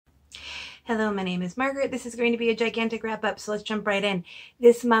Hello, my name is Margaret. This is going to be a gigantic wrap-up, so let's jump right in.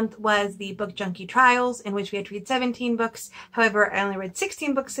 This month was the Book Junkie Trials, in which we had to read 17 books. However, I only read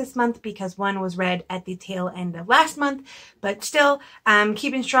 16 books this month because one was read at the tail end of last month. But still, I'm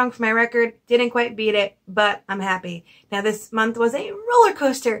keeping strong for my record. Didn't quite beat it, but I'm happy. Now, this month was a roller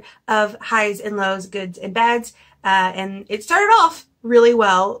coaster of highs and lows, goods and bads. And it started off really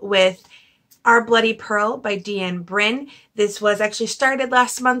well with Our Bloody Pearl by Deanne Bryn. This was actually started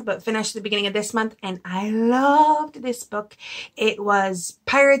last month but finished at the beginning of this month, and I loved this book. It was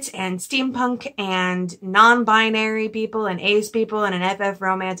pirates and steampunk and non-binary people and ace people and an FF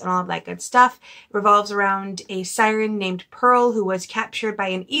romance and all of that good stuff. It revolves around a siren named Pearl who was captured by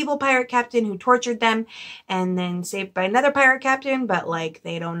an evil pirate captain who tortured them and then saved by another pirate captain, but like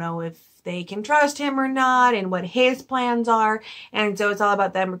they don't know if they can trust him or not and what his plans are. And so it's all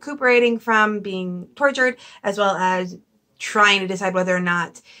about them recuperating from being tortured, as well as trying to decide whether or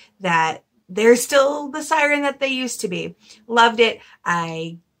not that they're still the siren that they used to be. Loved it.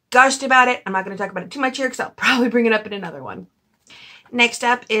 I gushed about it. I'm not going to talk about it too much here because I'll probably bring it up in another one. Next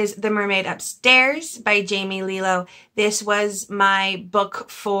up is The Mermaid Upstairs by Jamie Lilo. This was my book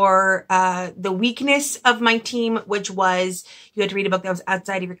for the weakness of my team, which was you had to read a book that was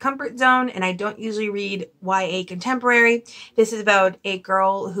outside of your comfort zone, and I don't usually read YA contemporary. This is about a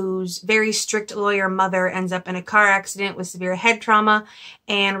girl whose very strict lawyer mother ends up in a car accident with severe head trauma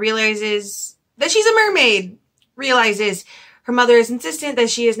and realizes that she's a mermaid. Realizes her mother is insistent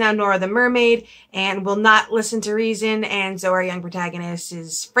that she is now Nora the Mermaid and will not listen to reason, and so our young protagonist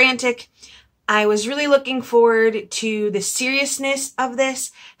is frantic. I was really looking forward to the seriousness of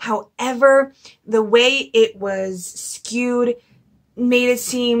this. However, the way it was skewed made it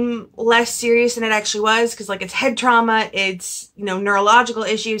seem less serious than it actually was, because like it's head trauma, it's, you know, neurological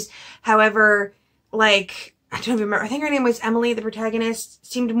issues. However, like, I don't remember. I think her name was Emily, the protagonist,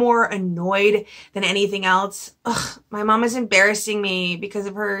 seemed more annoyed than anything else. Ugh, my mom is embarrassing me because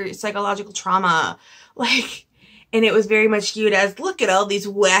of her psychological trauma. Like, and it was very much skewed as, look at all these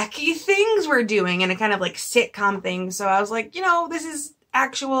wacky things we're doing, and a kind of like sitcom thing. So I was like, you know, this is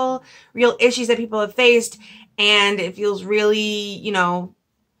actual real issues that people have faced, and it feels really, you know,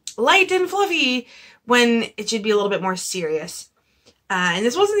 light and fluffy when it should be a little bit more serious. And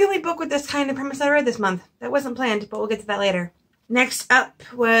this wasn't the only book with this kind of premise I read this month. That wasn't planned, but we'll get to that later. Next up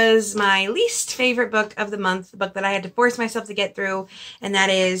was my least favorite book of the month, the book that I had to force myself to get through, and that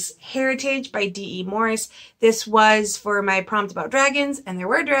is Heritage by D.E. Morris. This was for my prompt about dragons, and there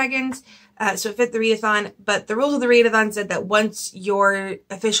were dragons, so it fit the readathon, but the rules of the readathon said that once your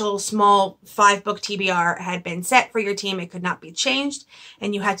official small 5-book TBR had been set for your team, it could not be changed,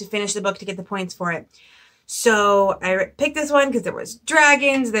 and you had to finish the book to get the points for it. So I picked this one because there was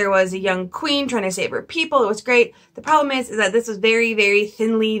dragons, there was a young queen trying to save her people. It was great. The problem is that this was very, very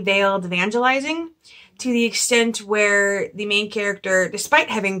thinly veiled evangelizing, to the extent where the main character, despite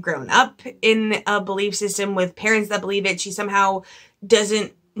having grown up in a belief system with parents that believe it, she somehow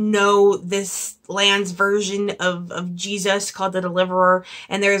doesn't know this land's version of Jesus called the Deliverer,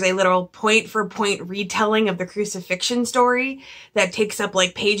 and there's a literal point-for-point retelling of the crucifixion story that takes up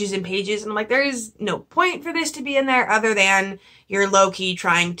like pages and pages, and I'm like, there is no point for this to be in there other than you're low-key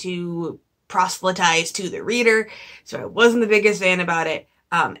trying to proselytize to the reader, so I wasn't the biggest fan about it.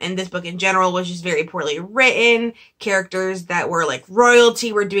 And this book in general was just very poorly written. Characters that were like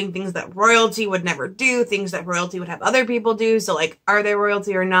royalty were doing things that royalty would never do, things that royalty would have other people do. So like, are they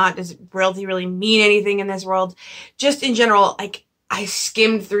royalty or not? Does royalty really mean anything in this world? Just in general, like, I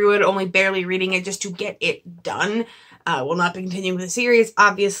skimmed through it, only barely reading it just to get it done. Will not be continuing with the series,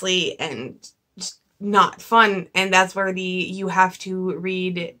 obviously, and just not fun. And that's where you have to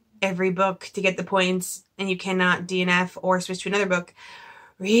read every book to get the points, and you cannot DNF or switch to another book,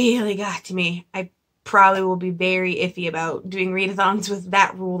 really got to me. I probably will be very iffy about doing readathons with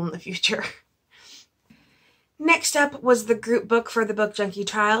that rule in the future. Next up was the group book for the Book Junkie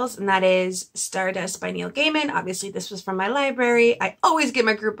Trials, and that is Stardust by Neil Gaiman. Obviously, this was from my library. I always get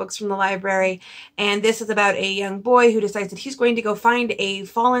my group books from the library, and this is about a young boy who decides that he's going to go find a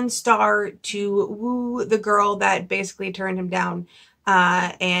fallen star to woo the girl that basically turned him down.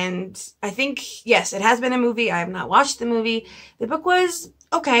 And I think, yes, it has been a movie. I have not watched the movie. The book was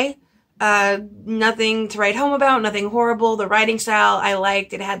okay. Nothing to write home about, nothing horrible. The writing style I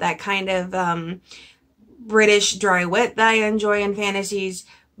liked. It had that kind of British dry wit that I enjoy in fantasies,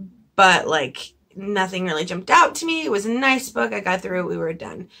 but like nothing really jumped out to me. It was a nice book. I got through it. We were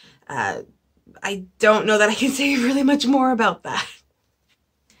done. I don't know that I can say really much more about that.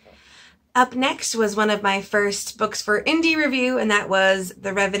 Up next was one of my first books for indie review, and that was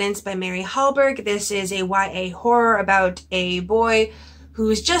The Revenants by Mary Hallberg. This is a YA horror about a boy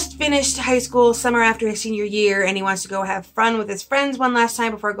who's just finished high school, summer after his senior year, and he wants to go have fun with his friends one last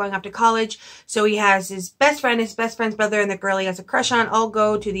time before going off to college. So he has his best friend's brother, and the girl he has a crush on all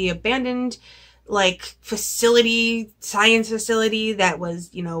go to the abandoned, like, science facility that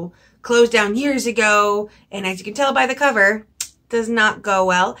was, you know, closed down years ago. And as you can tell by the cover, does not go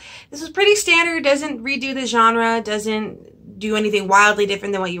well. This was pretty standard, doesn't redo the genre, doesn't do anything wildly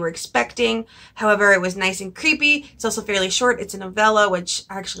different than what you were expecting. However, it was nice and creepy. It's also fairly short. It's a novella, which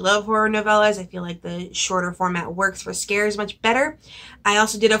I actually love horror novellas. I feel like the shorter format works for scares much better. I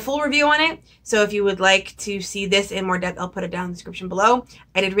also did a full review on it, so if you would like to see this in more depth, I'll put it down in the description below.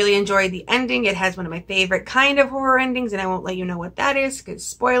 I did really enjoy the ending. It has one of my favorite kind of horror endings, and I won't let you know what that is because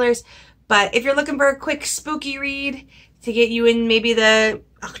spoilers. But if you're looking for a quick spooky read to get you in maybe the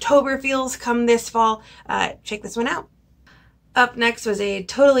October feels come this fall, check this one out. Up next was a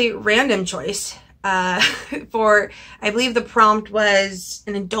totally random choice for, I believe the prompt was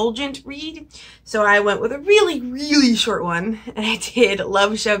an indulgent read. So I went with a really, really short one, and I did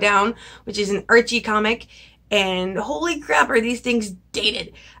Love Showdown, which is an Archie comic. And holy crap, are these things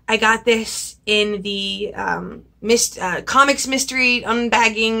dated. I got this in the comics mystery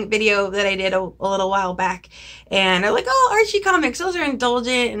unbagging video that I did a little while back. And I'm like, oh, Archie comics, those are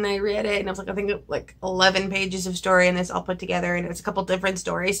indulgent. And I read it, and I was like, I think like 11 pages of story in this all put together. And it's a couple different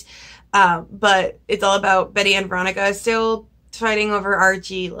stories. But it's all about Betty and Veronica still fighting over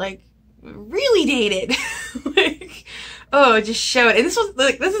Archie, like really dated. Like, oh, just show it. And this was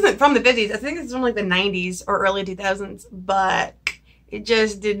like, this isn't from the 50s. I think it's from like the 90s or early 2000s, but it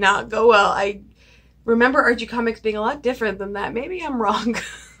just did not go well. I remember Archie comics being a lot different than that. Maybe I'm wrong.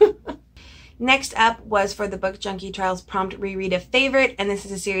 Next up was for the Book Junkie Trials prompt reread a favorite, and this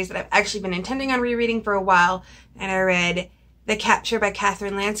is a series that I've actually been intending on rereading for a while, and I read The Capture by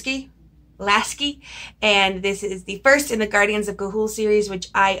Catherine Lasky, and this is the first in the Guardians of Ga'Hoole series, which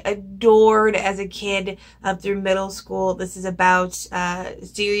I adored as a kid up through middle school. This is about a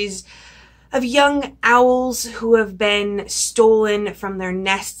series of young owls who have been stolen from their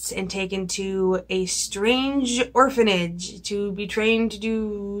nests and taken to a strange orphanage to be trained to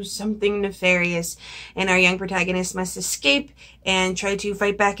do something nefarious. And our young protagonist must escape and try to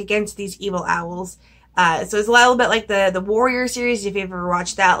fight back against these evil owls. So it's a little bit like the Warrior series. If you've ever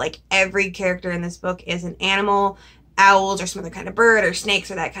watched that, like every character in this book is an animal, owls or some other kind of bird or snakes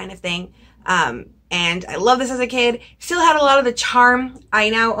or that kind of thing. And I love this as a kid. Still had a lot of the charm. I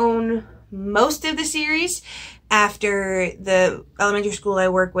now own most of the series after the elementary school I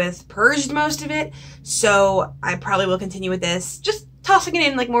work with purged most of it. So I probably will continue with this, just tossing it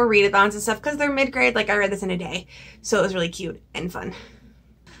in like more readathons and stuff because they're mid-grade. Like I read this in a day. So it was really cute and fun.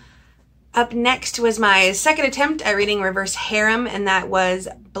 Up next was my second attempt at reading Reverse Harem, and that was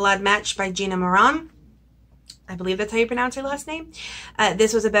Blood Match by Gina Moran. I believe that's how you pronounce her last name.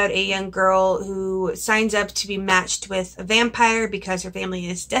 This was about a young girl who signs up to be matched with a vampire because her family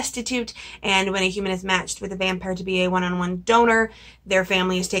is destitute, and when a human is matched with a vampire to be a one-on-one donor, their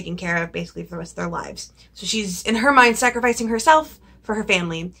family is taken care of basically for the rest of their lives. So she's, in her mind, sacrificing herself for her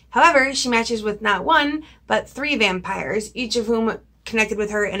family. However, she matches with not one, but 3 vampires, each of whom connected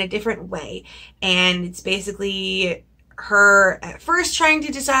with her in a different way. And it's basically her at first trying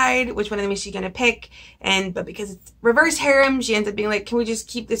to decide which one of them is she going to pick, but because it's reverse harem, she ends up being like, can we just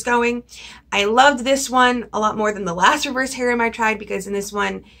keep this going? I loved this one a lot more than the last reverse harem I tried, because in this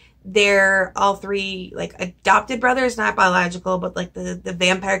one they're all 3 like adopted brothers, not biological, but like the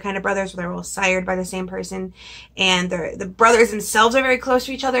vampire kind of brothers, where they're all sired by the same person, and the brothers themselves are very close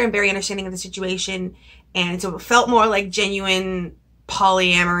to each other and very understanding of the situation, and so it felt more like genuine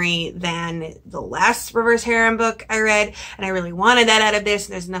polyamory than the last reverse harem book I read, and I really wanted that out of this,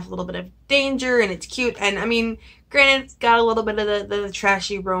 and there's enough little bit of danger, and it's cute, and I mean, granted, it's got a little bit of the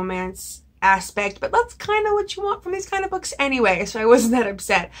trashy romance aspect, but that's kind of what you want from these kind of books anyway, so I wasn't that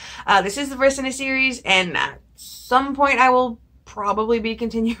upset. This is the first in a series, and at some point I will probably be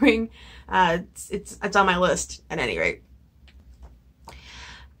continuing. It's on my list at any rate.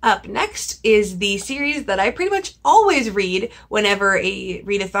 Up next is the series that I pretty much always read whenever a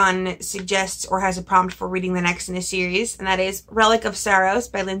readathon suggests or has a prompt for reading the next in a series, and that is Relic of Sorrows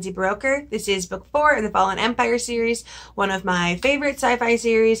by Lindsay Buroker. This is book 4 in the Fallen Empire series, one of my favorite sci-fi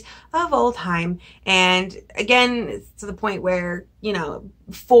series of all time. And again, it's to the point where, you know,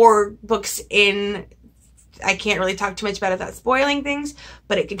 4 books in, I can't really talk too much about it without spoiling things,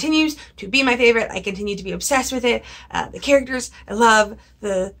 but it continues to be my favorite. I continue to be obsessed with it. The characters, I love.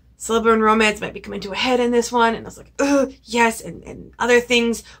 The Slytherin romance might be coming to a head in this one, and I was like, ugh, yes, and other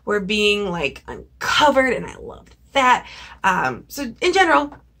things were being like uncovered, and I loved that. So in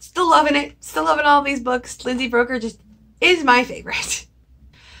general, still loving it. Still loving all these books. Lindsay Buroker just is my favorite.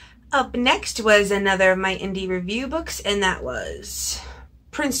 Up next was another of my indie review books, and that was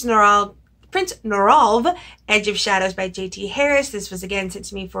Prince Noralv, Edge of Shadows by J.T. Harris. This was again sent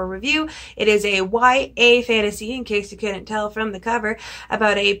to me for review. It is a YA fantasy, in case you couldn't tell from the cover,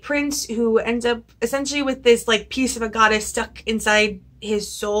 about a prince who ends up essentially with this like piece of a goddess stuck inside his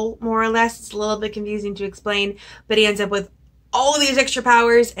soul, more or less. It's a little bit confusing to explain, but he ends up with all of these extra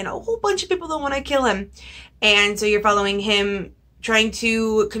powers and a whole bunch of people that want to kill him. And so you're following him trying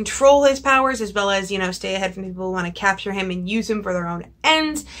to control his powers as well as, you know, stay ahead from people who want to capture him and use him for their own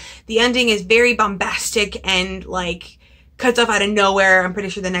ends. The ending is very bombastic and like cuts off out of nowhere. I'm pretty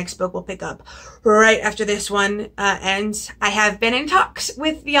sure the next book will pick up right after this one ends. I have been in talks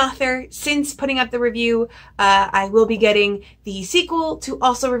with the author since putting up the review. I will be getting the sequel to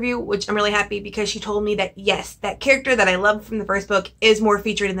also review, which I'm really happy because she told me that yes, that character that I loved from the first book is more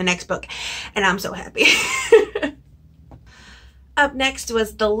featured in the next book, and I'm so happy. Up next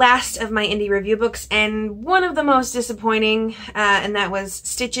was the last of my indie review books, and one of the most disappointing, and that was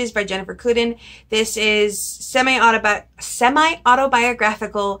Stitches by Jennifer Kudin. This is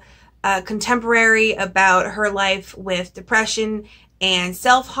semi-autobiographical, contemporary about her life with depression and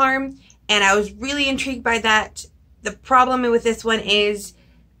self-harm, and I was really intrigued by that. The problem with this one is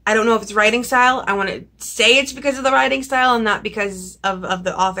I don't know if it's writing style. I want to say it's because of the writing style and not because of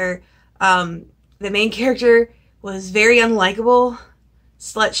the author. The main character was very unlikable,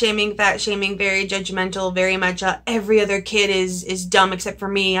 slut-shaming, fat-shaming, very judgmental, very much every other kid is dumb except for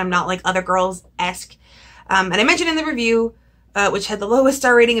me, I'm not like other girls-esque. And I mentioned in the review, which had the lowest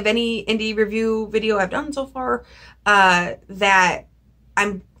star rating of any indie review video I've done so far, that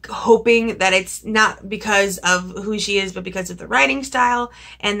I'm hoping that it's not because of who she is, but because of the writing style,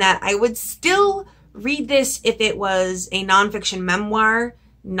 and that I would still read this if it was a nonfiction memoir,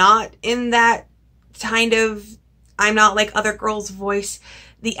 not in that kind of I'm not like other girls' voice.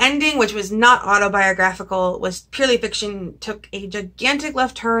 The ending, which was not autobiographical, was purely fiction, took a gigantic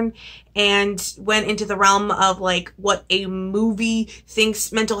left turn and went into the realm of like what a movie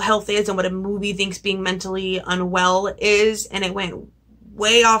thinks mental health is and what a movie thinks being mentally unwell is, and it went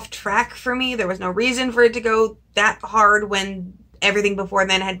way off track for me. There was no reason for it to go that hard when everything before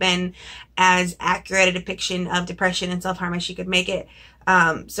then had been as accurate a depiction of depression and self-harm as she could make it.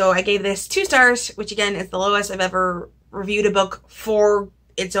 So I gave this 2 stars, which again is the lowest I've ever reviewed a book for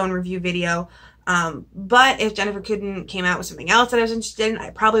its own review video. But if Jennifer Kudin came out with something else that I was interested in,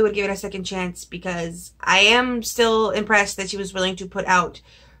 I probably would give it a second chance because I am still impressed that she was willing to put out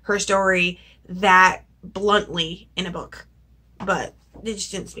her story that bluntly in a book. But it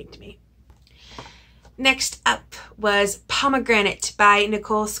just didn't speak to me. Next up was Pomegranate by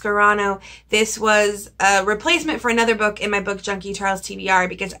Nicole Scarano. This was a replacement for another book in my Book Junkie Trials TBR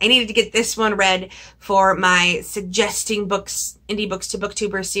because I needed to get this one read for my suggesting books, indie books to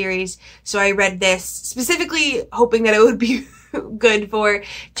booktubers series. So I read this specifically hoping that it would be good for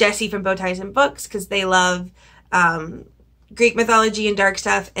Jessie from Bow Ties and Books because they love Greek mythology and dark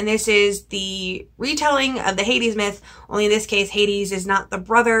stuff, and this is the retelling of the Hades myth, only in this case Hades is not the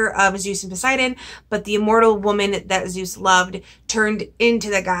brother of Zeus and Poseidon, but the immortal woman that Zeus loved turned into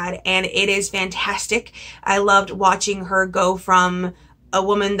the god, and it is fantastic. I loved watching her go from a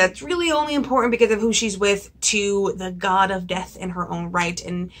woman that's really only important because of who she's with to the god of death in her own right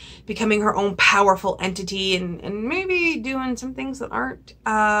and becoming her own powerful entity and maybe doing some things that aren't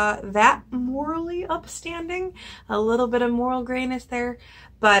that morally upstanding. A little bit of moral grayness there,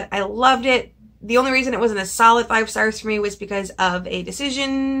 but I loved it. The only reason it wasn't a solid 5 stars for me was because of a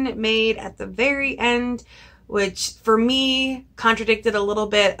decision made at the very end, which for me contradicted a little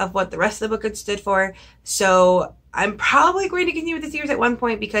bit of what the rest of the book had stood for. So I'm probably going to continue with the series at one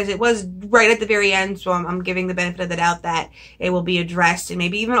point because it was right at the very end, so I'm giving the benefit of the doubt that it will be addressed and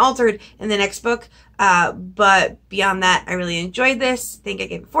maybe even altered in the next book. But beyond that, I really enjoyed this. I think I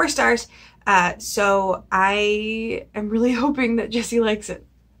gave it 4 stars. So I am really hoping that Jessie likes it.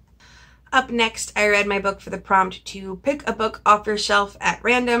 Up next, I read my book for the prompt to pick a book off your shelf at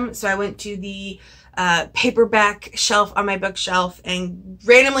random. So I went to the paperback shelf on my bookshelf and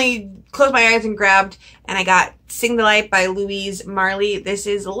randomly closed my eyes and grabbed, and I got Sing the Light by Louise Marley. This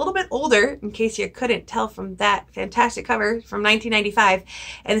is a little bit older, in case you couldn't tell from that fantastic cover, from 1995,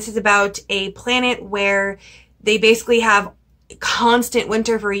 and this is about a planet where they basically have constant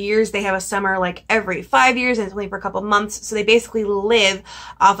winter for years. They have a summer like every 5 years, and it's only for a couple months. So they basically live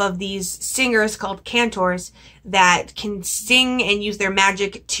off of these singers called cantors that can sing and use their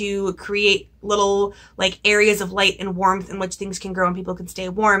magic to create little like areas of light and warmth in which things can grow and people can stay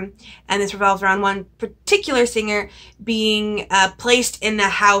warm. And this revolves around one particular singer being placed in a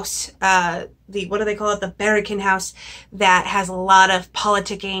house what do they call it? The Barracan house that has a lot of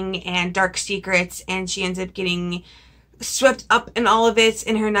politicking and dark secrets, and she ends up getting swept up in all of this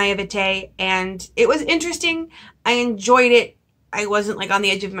in her naivete, and it was interesting. I enjoyed it. I wasn't like on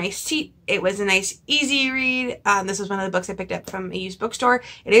the edge of my seat. It was a nice, easy read. This was one of the books I picked up from a used bookstore.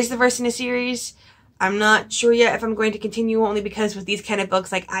 It is the first in a series. I'm not sure yet if I'm going to continue, only because with these kind of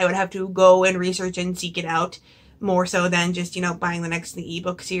books, like, I would have to go and research and seek it out more so than just, you know, buying the next in the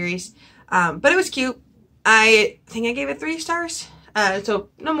ebook series. But it was cute. I think I gave it 3 stars. So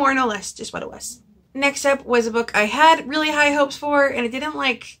no more, no less, just what it was. Next up was a book I had really high hopes for, and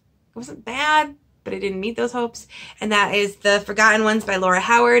it wasn't bad, but it didn't meet those hopes. And that is The Forgotten Ones by Laura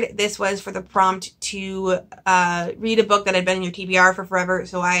Howard. This was for the prompt to read a book that had been in your TBR for forever.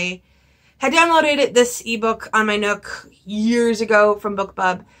 So I had downloaded this ebook on my Nook years ago from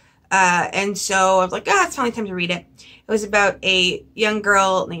BookBub. And so I was like, it's finally time to read it. It was about a young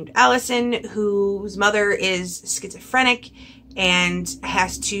girl named Allison whose mother is schizophrenic and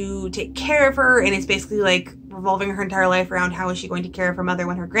has to take care of her, and it's basically like revolving her entire life around how is she going to care of her mother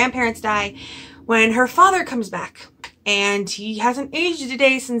when her grandparents die. When her father comes back, and he hasn't aged a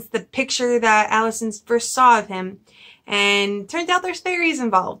day since the picture that Allison first saw of him, and turns out there's fairies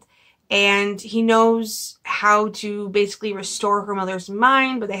involved, and he knows how to basically restore her mother's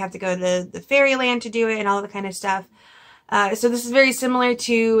mind, but they have to go to the fairyland to do it and all that kind of stuff. So this is very similar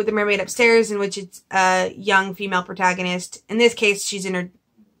to The Mermaid Upstairs, in which it's a young female protagonist. In this case, she's in her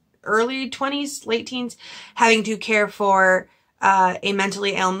early 20s, late teens, having to care for a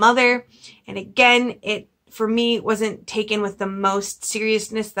mentally ill mother. And again, it, for me, wasn't taken with the most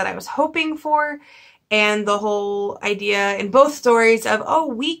seriousness that I was hoping for. And the whole idea in both stories of, oh,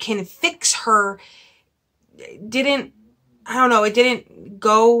 we can fix her, it didn't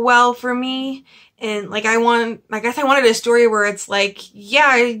go well for me. And like, I guess I wanted a story where it's like,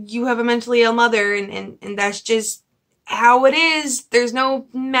 yeah, you have a mentally ill mother, and that's just how it is. There's no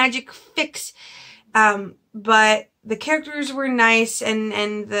magic fix. But the characters were nice, and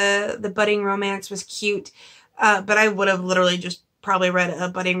the budding romance was cute. But I would have literally just probably read a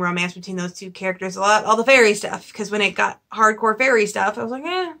budding romance between those two characters all the fairy stuff. Because when it got hardcore fairy stuff, I was like,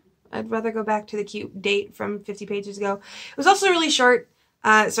 I'd rather go back to the cute date from 50 pages ago. It was also really short.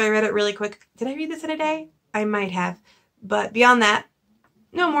 So I read it really quick. Did I read this in a day? I might have. But beyond that,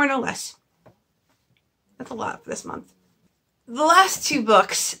 no more, no less. That's a lot for this month. The last 2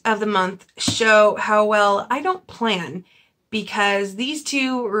 books of the month show how well I don't plan, because these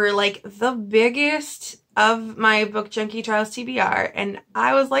 2 were like the biggest of my Book Junkie Trials TBR, and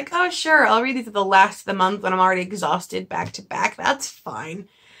I was like, oh sure, I'll read these at the last of the month when I'm already exhausted back to back. That's fine.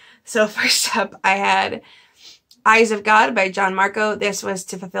 So first up, I had Eyes of God by John Marco. This was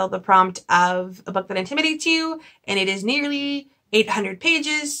to fulfill the prompt of a book that intimidates you, and it is nearly 800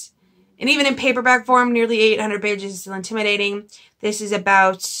 pages. And even in paperback form, nearly 800 pages is still intimidating. This is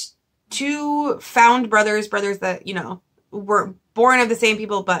about 2 found brothers that, you know, were born of the same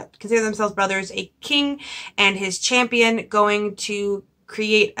people but consider themselves brothers, a king and his champion going to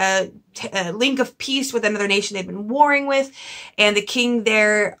create a link of peace with another nation they've been warring with, and the king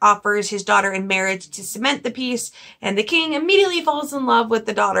there offers his daughter in marriage to cement the peace, and the king immediately falls in love with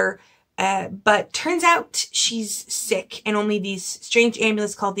the daughter, but turns out she's sick, and only these strange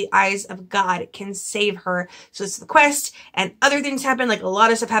amulets called the Eyes of God can save her. So it's the quest, and other things happen, like a lot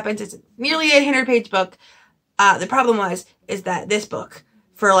of stuff happens. It's a nearly 800-page book. The problem is that this book,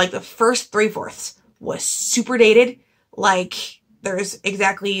 for like the first 3/4, was super dated. Like, there's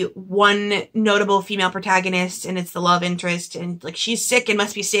exactly one notable female protagonist, and it's the love interest, and like, she's sick and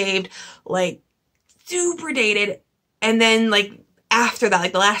must be saved. Like, super dated. And then like, after that,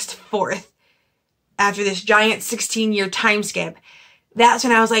 like the last 4th, after this giant 16-year time skip, that's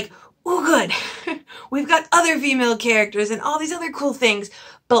when I was like, oh good, we've got other female characters and all these other cool things.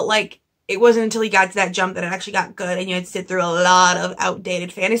 But like, it wasn't until he got to that jump that it actually got good, and you had to sit through a lot of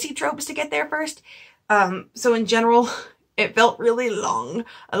outdated fantasy tropes to get there first. So in general, it felt really long,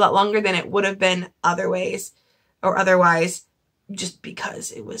 a lot longer than it would have been otherwise, just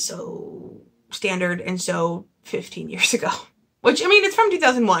because it was so standard and so 15 years ago. Which, I mean, it's from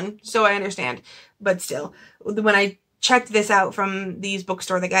 2001, so I understand. But still, when I checked this out from the used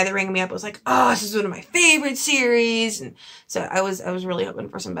bookstore, the guy that rang me up was like, oh, this is one of my favorite series. And so I was really hoping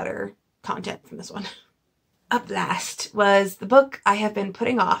for some better content from this one. Up last was the book I have been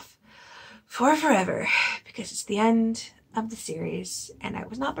putting off for forever, because it's the end of the series, and I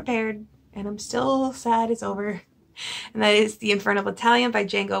was not prepared, and I'm still sad it's over. And that is The Infernal Battalion by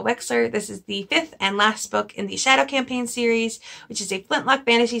Django Wexler. This is the 5th and last book in the Shadow Campaign series, which is a Flintlock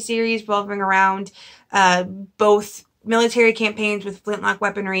fantasy series revolving around both military campaigns with flintlock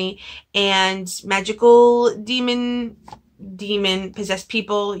weaponry and magical demon possessed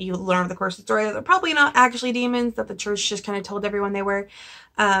people. You learn over the course of the story that they're probably not actually demons, that the church just kind of told everyone they were.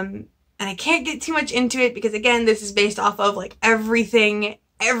 And I can't get too much into it because, again, this is based off of like everything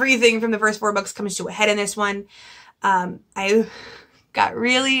from the first 4 books comes to a head in this one. I got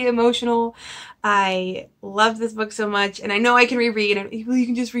really emotional. I loved this book so much, and I know I can reread, and you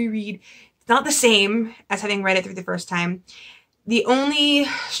can just reread. It's not the same as having read it through the first time. The only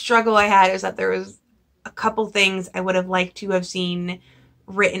struggle I had is that there was a couple things I would have liked to have seen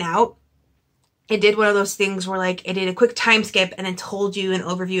written out. It did one of those things where like it did a quick time skip and then told you an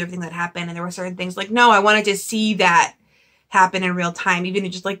overview of everything that happened, and there were certain things like, no, I wanted to see that happen in real time, even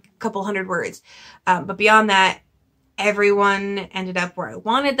in just like a couple hundred words. But beyond that, everyone ended up where I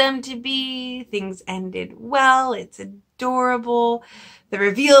wanted them to be. Things ended well. It's adorable. The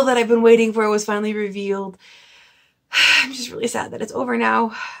reveal that I've been waiting for was finally revealed. I'm just really sad that it's over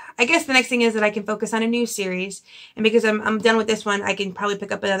now. I guess the next thing is that I can focus on a new series. And because I'm done with this one, I can probably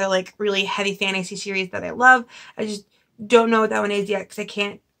pick up another like really heavy fantasy series that I love. I just don't know what that one is yet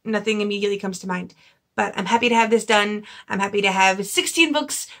because nothing immediately comes to mind. But I'm happy to have this done. I'm happy to have 16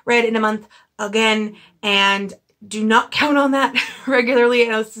 books read in a month again, and do not count on that regularly. I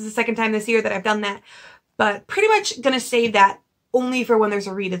know this is the second time this year that I've done that, but pretty much gonna save that only for when there's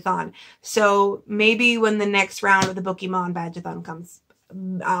a readathon. So maybe when the next round of the Pokemon Badge-a-thon comes,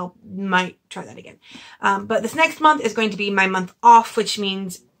 might try that again. But this next month is going to be my month off, which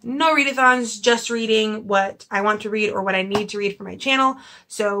means no readathons, just reading what I want to read or what I need to read for my channel.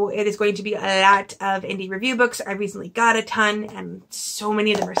 So it is going to be a lot of indie review books. I recently got a ton, and so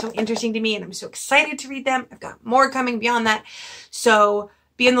many of them are so interesting to me, and I'm so excited to read them. I've got more coming beyond that. So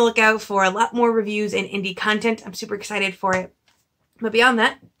be on the lookout for a lot more reviews and indie content. I'm super excited for it. But beyond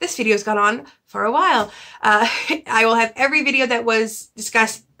that, this video's gone on for a while. I will have every video that was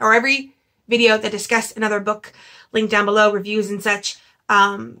discussed, or every video that discussed another book linked down below, reviews and such.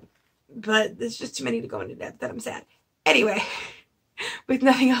 But there's just too many to go into depth that I'm sad. Anyway, with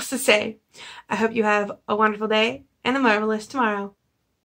nothing else to say, I hope you have a wonderful day and a marvelous tomorrow.